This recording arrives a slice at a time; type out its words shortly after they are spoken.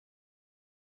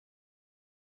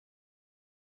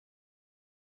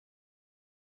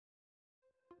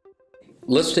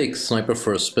Let's take Sniper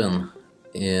for a spin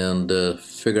and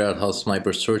figure out how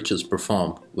Sniper searches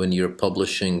perform when you're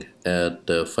publishing at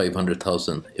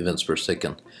 500,000 events per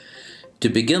second. To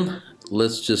begin,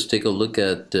 let's just take a look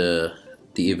at the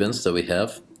events that we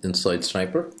have inside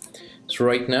Sniper. So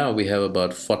right now we have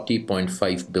about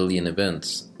 40.5 billion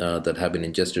events that have been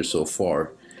ingested so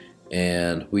far,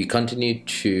 and we continue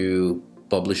to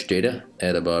publish data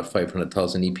at about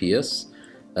 500,000 EPS.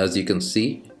 As you can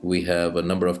see, we have a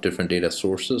number of different data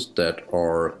sources that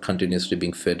are continuously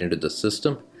being fed into the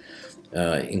system,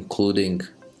 including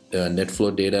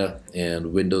NetFlow data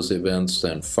and Windows events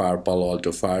and Palo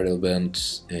Alto Fire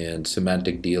events and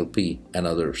Semantic DLP and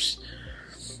others.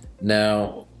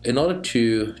 Now, in order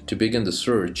to begin the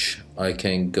search, I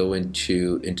can go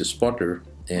into Spotter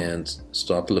and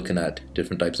start looking at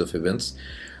different types of events.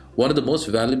 One of the most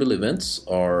valuable events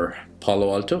are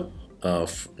Palo Alto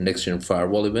next-gen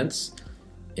firewall events,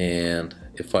 and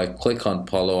if I click on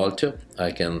Palo Alto,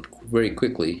 I can very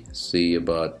quickly see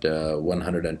about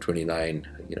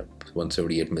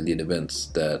 178 million events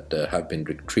that have been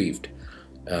retrieved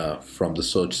from the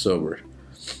search server.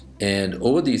 And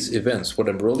over these events, what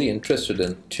I'm really interested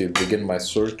in to begin my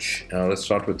search, let's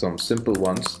start with some simple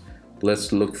ones.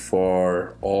 Let's look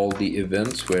for all the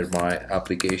events where my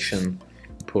application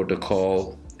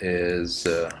protocol is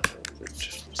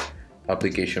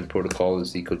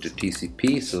equal to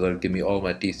TCP, so that'll give me all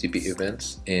my TCP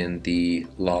events in the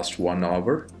last 1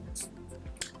 hour.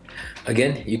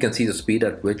 Again, you can see the speed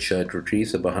at which it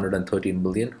retrieves about 113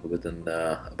 million within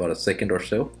about a second or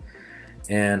so.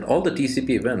 And all the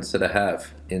TCP events that I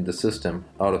have in the system,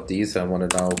 out of these I want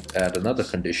to now add another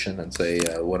condition and say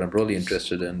what I'm really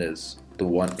interested in is the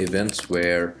events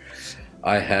where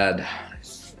I had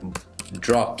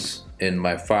drops in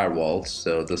my firewall.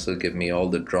 So this will give me all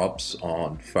the drops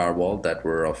on firewall that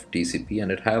were of TCP,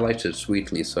 and it highlights it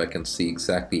sweetly so I can see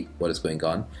exactly what is going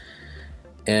on.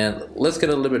 And let's get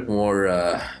a little bit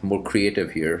more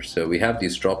creative here. So we have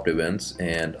these dropped events,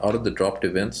 and out of the dropped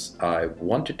events, I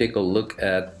want to take a look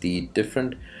at the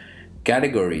different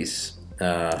categories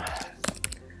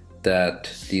that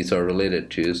these are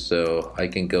related to. So I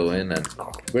can go in and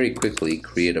very quickly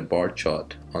create a bar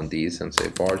chart on these and say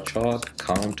bar chart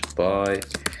count by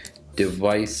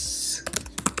device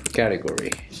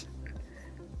category,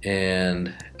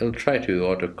 and it'll try to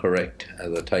autocorrect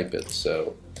as I type it.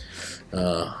 So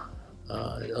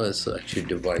it's actually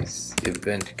device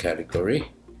event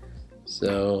category.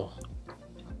 So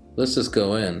let's just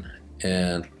go in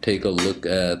and take a look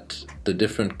at the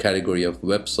different category of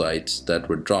websites that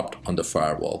were dropped on the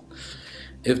firewall.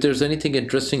 If there's anything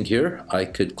interesting here, I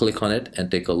could click on it and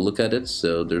take a look at it.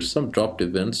 So there's some dropped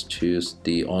events to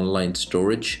the online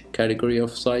storage category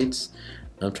of sites.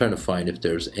 I'm trying to find if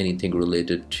there's anything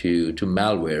related to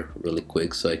malware really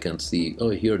quick, so I can see, oh,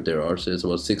 here there are. So there's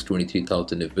about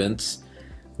 623,000 events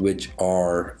which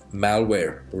are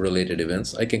malware related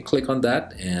events. I can click on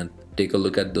that and take a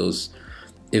look at those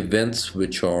events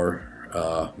which are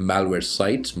malware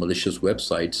sites, malicious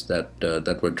websites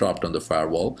that were dropped on the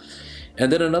firewall.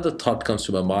 And then another thought comes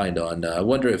to my mind on I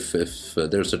wonder if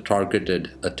there's a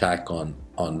targeted attack on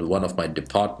one of my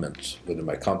departments within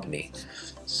my company.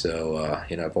 So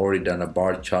I've already done a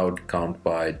bar chart count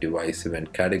by device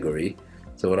event category.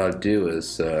 So what I'll do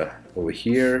is over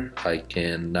here I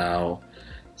can now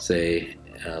say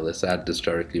let's add this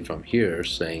directly from here,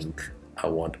 saying I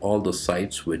want all the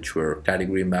sites which were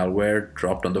category malware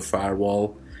dropped on the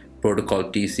firewall, protocol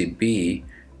TCP,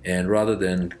 and rather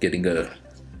than getting a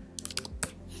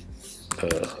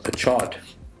chart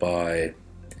by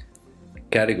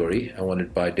category, I want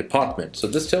it by department. So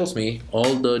this tells me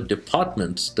all the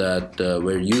departments that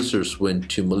where users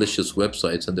went to malicious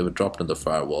websites and they were dropped on the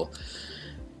firewall.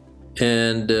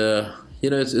 And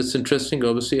it's interesting.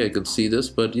 Obviously I can see this,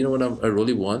 but you know what I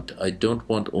really want? I don't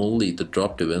want only the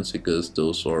dropped events, because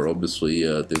those are obviously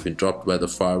they've been dropped by the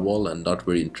firewall and not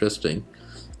very interesting.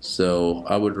 So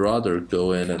I would rather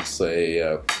go in and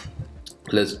say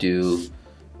let's do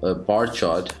a bar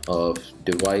chart of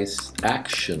device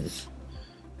action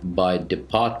by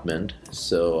department,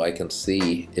 so I can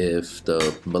see if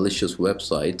the malicious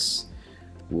websites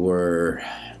were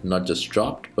not just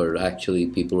dropped, but actually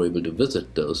people were able to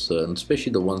visit those, and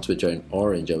especially the ones which are in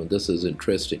orange. I mean, this is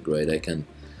interesting, right? I can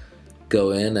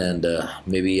go in and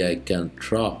maybe I can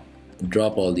drop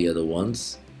all the other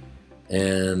ones,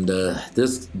 and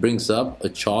this brings up a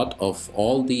chart of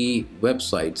all the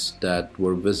websites that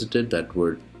were visited that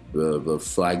were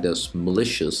flagged as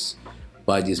malicious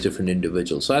by these different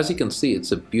individuals. So as you can see,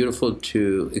 it's a beautiful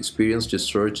experience to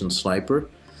search in Sniper.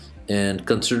 And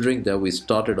considering that we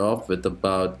started off with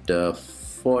about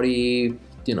 40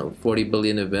 40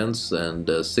 billion events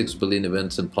and 6 billion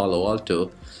events in Palo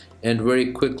Alto, and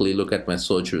very quickly look at my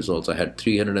search results. I had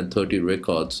 330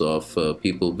 records of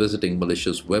people visiting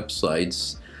malicious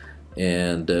websites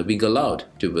and being allowed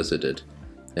to visit it.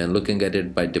 And looking at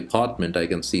it by department, I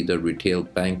can see the retail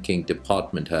banking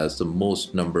department has the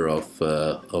most number of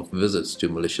visits to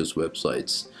malicious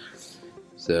websites.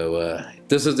 So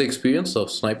this is the experience of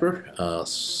SNYPR,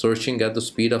 searching at the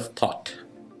speed of thought.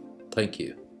 Thank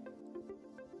you.